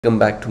Welcome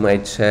back to my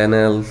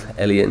channel,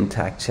 Alien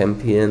Tech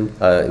Champion.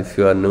 If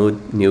you are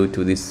new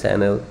to this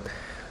channel,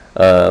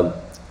 uh,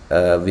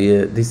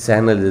 this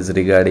channel is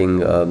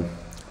regarding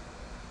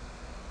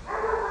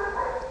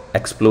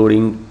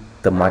exploring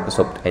the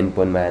Microsoft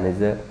Endpoint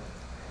Manager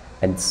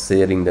and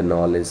sharing the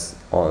knowledge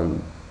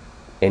on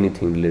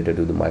anything related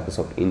to the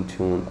Microsoft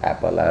Intune,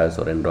 Apple iOS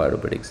or Android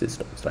operating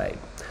systems, right?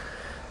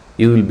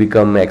 You will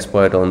become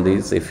expert on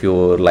this if you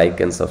like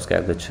and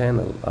subscribe the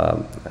channel.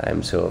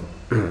 I'm sure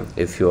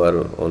if you are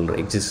already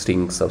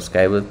existing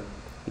subscriber,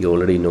 you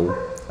already know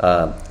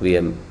we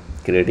are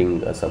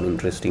creating some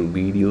interesting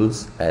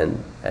videos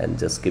and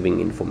just giving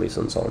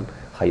informations on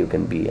how you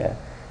can be an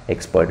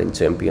expert and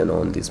champion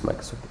on this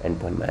Microsoft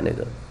Endpoint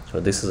Manager. So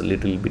this is a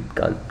little bit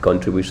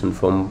contribution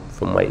from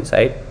my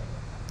side,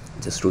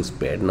 just to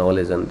spread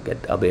knowledge and get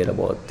aware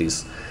about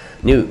this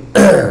new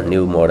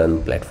new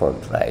modern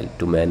platforms, right,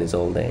 to manage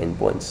all the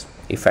endpoints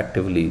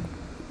effectively,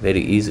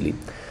 very easily.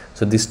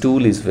 So this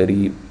tool is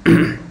very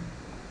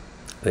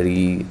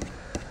very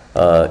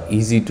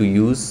easy to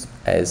use,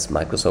 as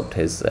Microsoft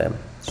has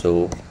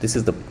so this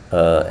is the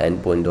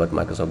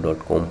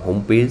endpoint.microsoft.com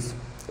homepage.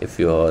 If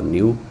you are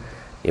new,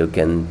 you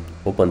can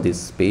open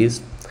this page,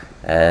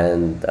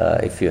 and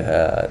if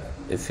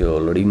you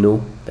already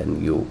know, then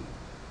you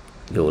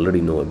already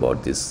know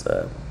about this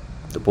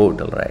the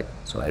portal, right?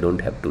 So I don't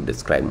have to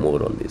describe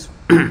more on this.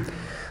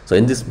 So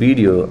in this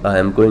video I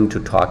am going to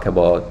talk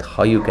about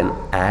how you can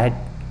add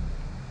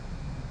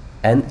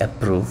and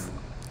approve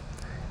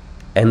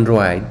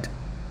Android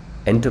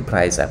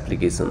enterprise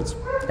applications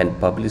and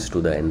publish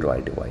to the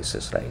Android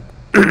devices, right?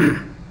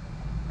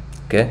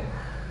 Okay,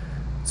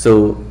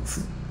 so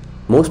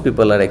most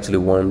people are actually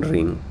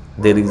wondering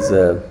there is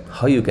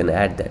how you can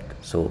add that.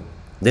 So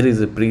there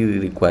is a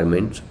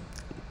pre-requirement.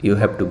 You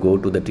have to go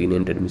to the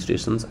tenant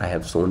administrations. I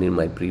have shown in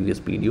my previous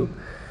video.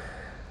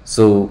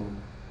 So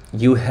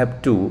you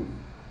have to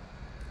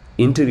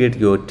integrate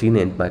your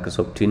tenant,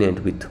 Microsoft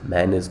tenant, with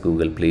managed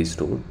Google Play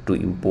Store to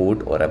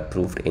import or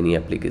approve any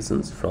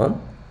applications from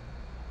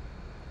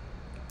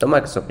the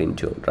Microsoft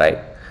Intune, right?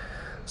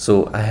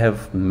 So I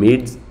have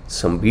made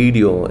some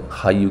video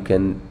how you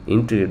can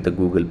integrate the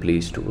Google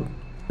Play Store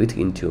with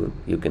Intune.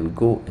 You can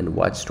go and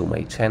watch to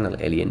my channel,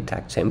 Alien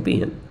Tech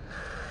Champion,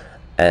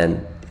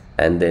 and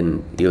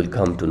then you'll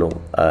come to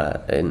know,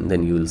 and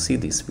then you will see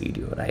this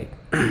video, right?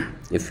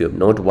 If you have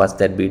not watched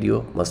that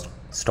video, must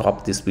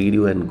stop this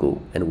video and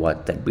go and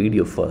watch that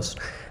video first,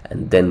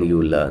 and then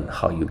you learn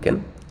how you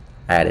can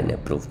add and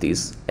approve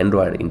these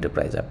Android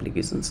enterprise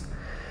applications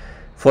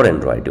for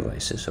Android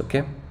devices.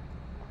 Okay,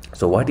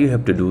 so what you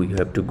have to do, you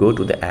have to go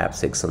to the app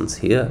sections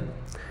here,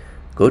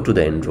 go to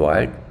the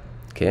Android,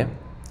 okay,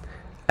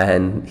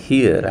 and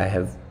here I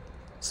have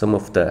some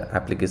of the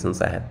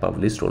applications I have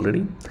published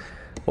already.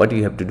 What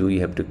you have to do, you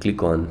have to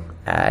click on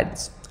add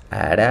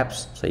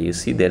apps. So you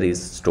see there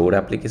is store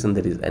application,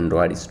 there is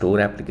Android store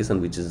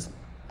application, which is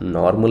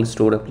normal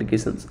store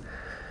applications,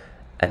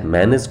 and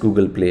manage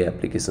Google Play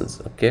applications,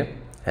 okay,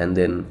 and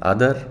then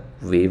other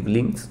wave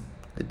links,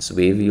 it's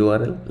wave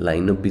URL,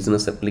 line of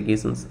business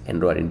applications,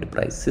 Android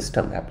enterprise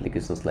system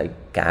applications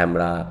like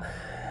camera,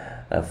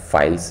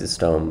 file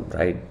system,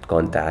 right,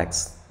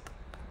 contacts,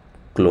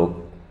 clock,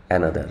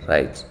 and other,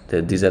 right?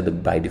 These are the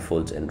by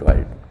default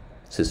Android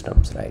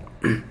systems, right?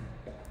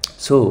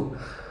 So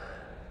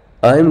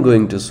I'm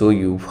going to show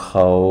you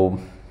how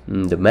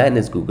the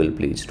manage Google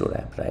Play Store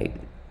app, right?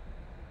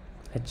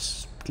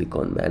 Let's click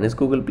on manage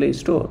Google Play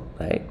Store,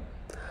 right?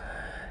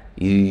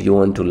 You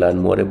want to learn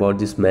more about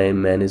this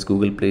manage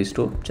Google Play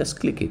Store, just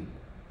click it.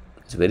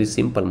 It's very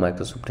simple.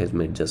 Microsoft has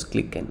made just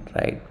click and,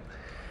 right?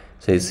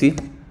 So you see,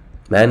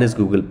 manage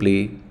Google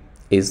Play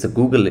is the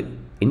Google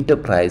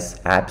Enterprise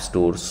App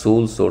Store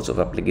sole source of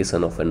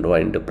application of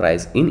Android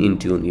Enterprise in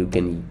Intune. You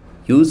can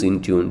use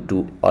Intune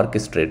to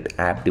orchestrate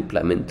app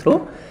deployment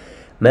through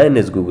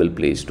manage Google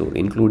Play Store,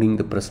 including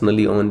the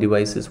personally owned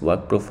devices,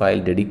 work profile,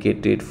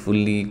 dedicated,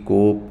 fully,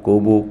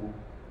 Kobo.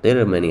 There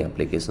are many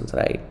applications,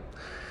 right?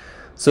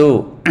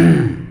 So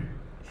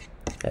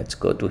let's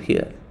go to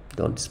here.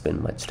 Don't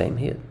spend much time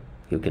here.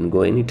 You can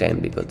go anytime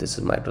because this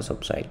is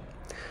Microsoft site.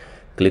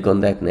 Click on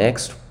that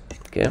next.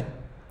 Okay,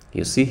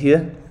 you see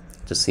here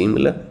just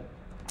similar.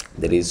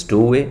 There is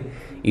two way.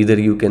 Either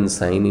you can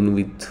sign in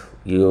with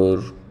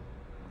your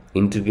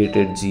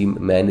integrated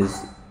manage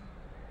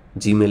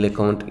Gmail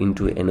account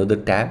into another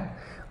tab,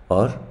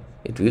 or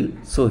it will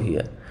show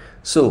here.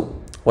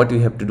 So what you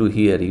have to do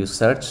here, you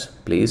search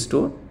Play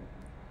Store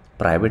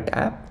private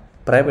app.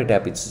 Private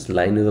app is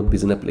line of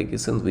business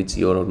applications which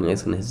your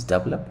organization has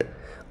developed,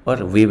 or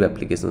web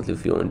applications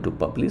if you want to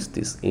publish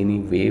this, any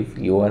web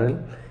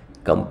URL,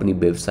 company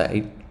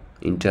website,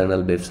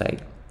 internal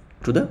website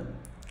to the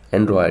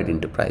Android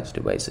enterprise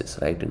devices,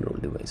 right,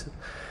 Android devices.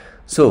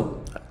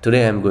 So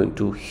today I am going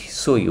to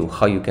show you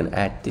how you can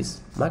add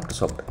this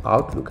Microsoft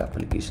Outlook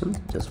application.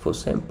 Just for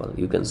sample,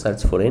 you can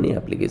search for any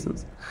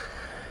applications.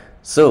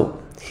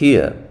 So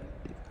here,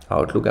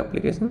 Outlook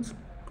applications,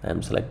 I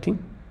am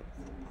selecting.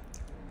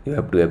 You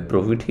have to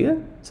approve it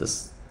here.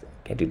 Just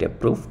get it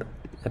approved.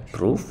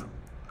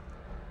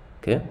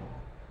 Okay,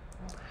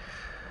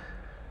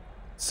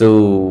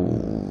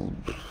 so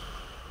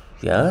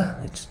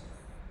yeah, it's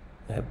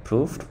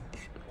approved.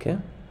 Okay,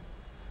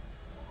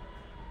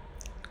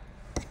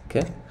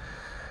 okay,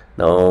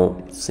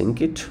 now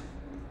sync it.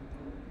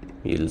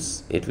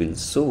 It will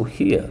show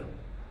here.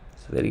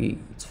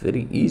 It's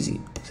very easy.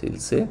 So you'll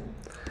say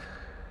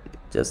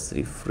just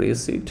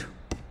refresh it.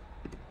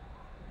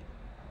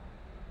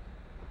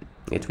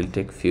 It will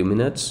take few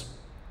minutes.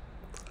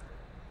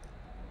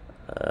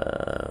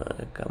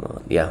 Come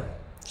on, yeah.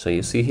 So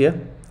you see here,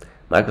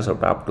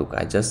 Microsoft Outlook.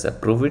 I just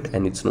approve it,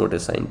 and it's not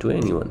assigned to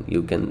anyone.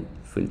 You can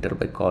filter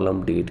by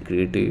column, date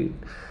created,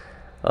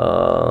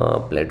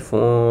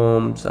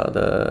 platforms,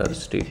 other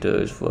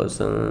status,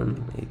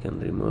 version. You can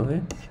remove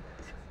it.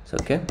 So,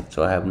 okay,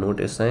 so I have not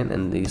assigned,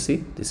 and you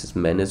see this is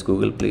manage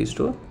Google Play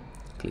Store.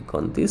 Click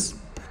on this,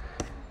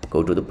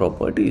 go to the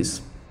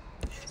properties,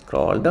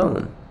 scroll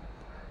down,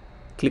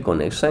 click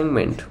on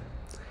assignment.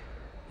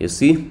 You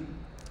see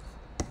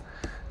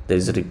there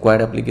is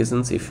required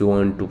applications. If you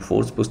want to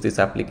force push these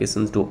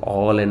applications to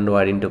all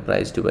Android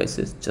enterprise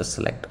devices, just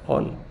select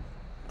all.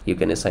 You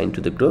can assign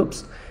to the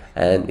groups,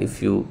 and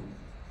if you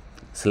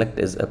select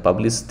as a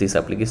publish this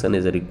application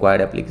as a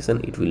required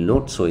application, it will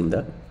not show in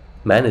the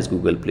manage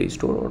Google Play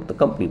Store or the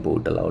company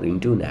portal or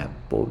Intune app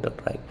portal,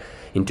 right?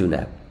 Intune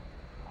app.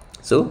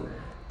 So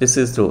this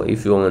is so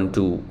if you want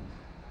to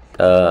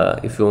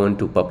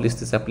publish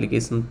this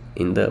application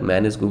in the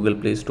manage Google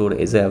Play Store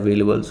as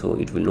available, so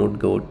it will not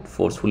go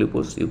forcefully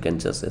push. You can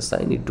just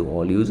assign it to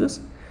all users,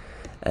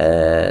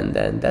 and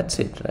then that's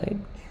it, right?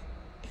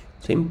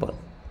 Simple.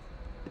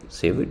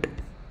 Save it,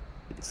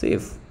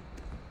 save.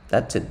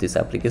 That's it. This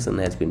application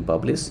has been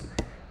published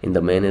in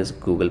the manage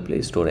Google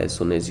Play Store as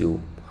soon as you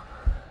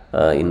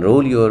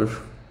enroll your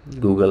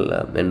Google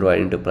Android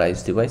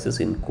enterprise devices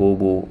in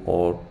Kobo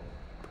or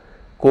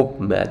COP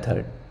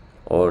method,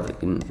 or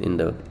in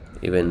the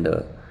even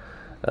the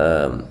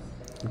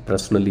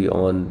personally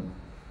on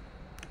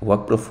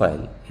work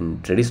profile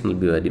in traditional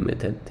BYD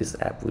method. This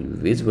app will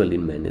be visible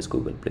in manage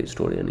Google Play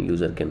Store, and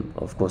user can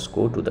of course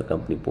go to the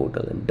company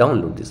portal and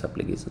download this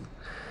application.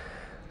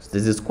 So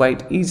this is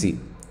quite easy.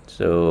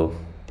 So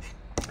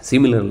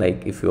similar,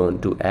 like if you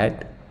want to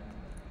add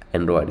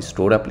Android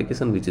store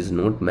application which is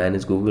not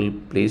managed Google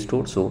Play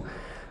Store, so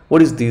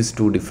what is these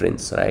two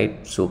difference,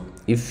 right? So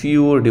if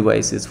your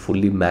device is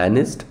fully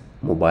managed,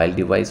 mobile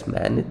device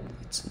managed,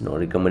 it's not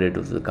recommended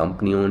to the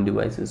company owned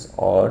devices,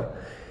 or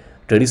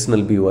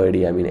traditional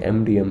BYD, I mean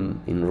MDM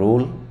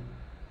enroll,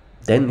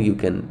 then you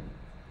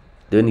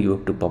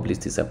have to publish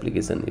this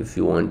application. If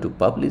you want to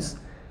publish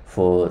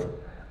for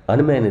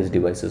unmanaged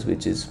devices,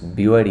 which is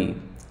BYD,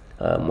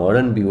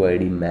 modern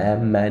BYD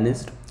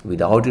managed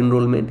without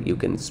enrollment, you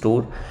can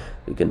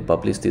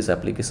publish this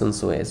application.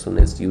 So as soon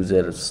as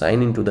users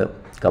sign into the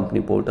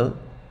company portal,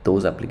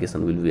 those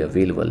applications will be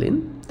available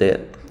in their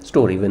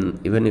store, even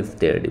if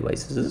their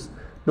devices is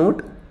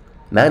not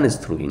managed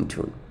through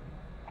Intune.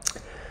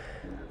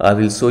 I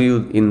will show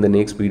you in the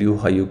next video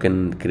how you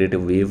can create a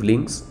wave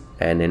links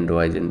and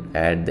Android and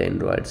add the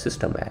Android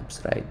system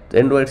apps, right? The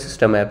Android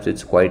system apps,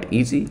 it's quite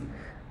easy.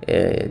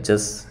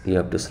 Just you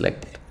have to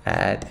select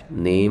add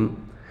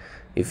name.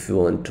 If you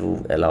want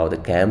to allow the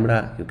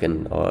camera, you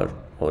can, or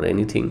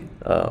anything,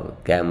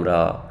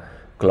 camera,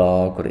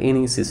 clock, or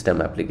any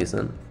system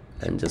application,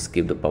 and just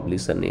give the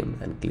publisher name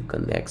and click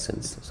on next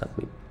and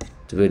submit.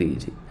 It's very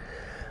easy.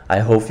 I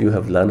hope you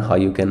have learned how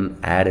you can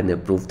add and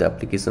approve the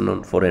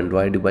application for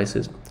Android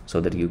devices, so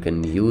that you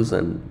can use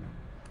and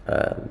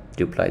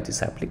deploy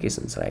these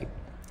applications, right?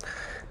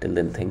 Till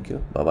then, thank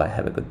you. Bye bye.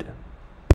 Have a good day.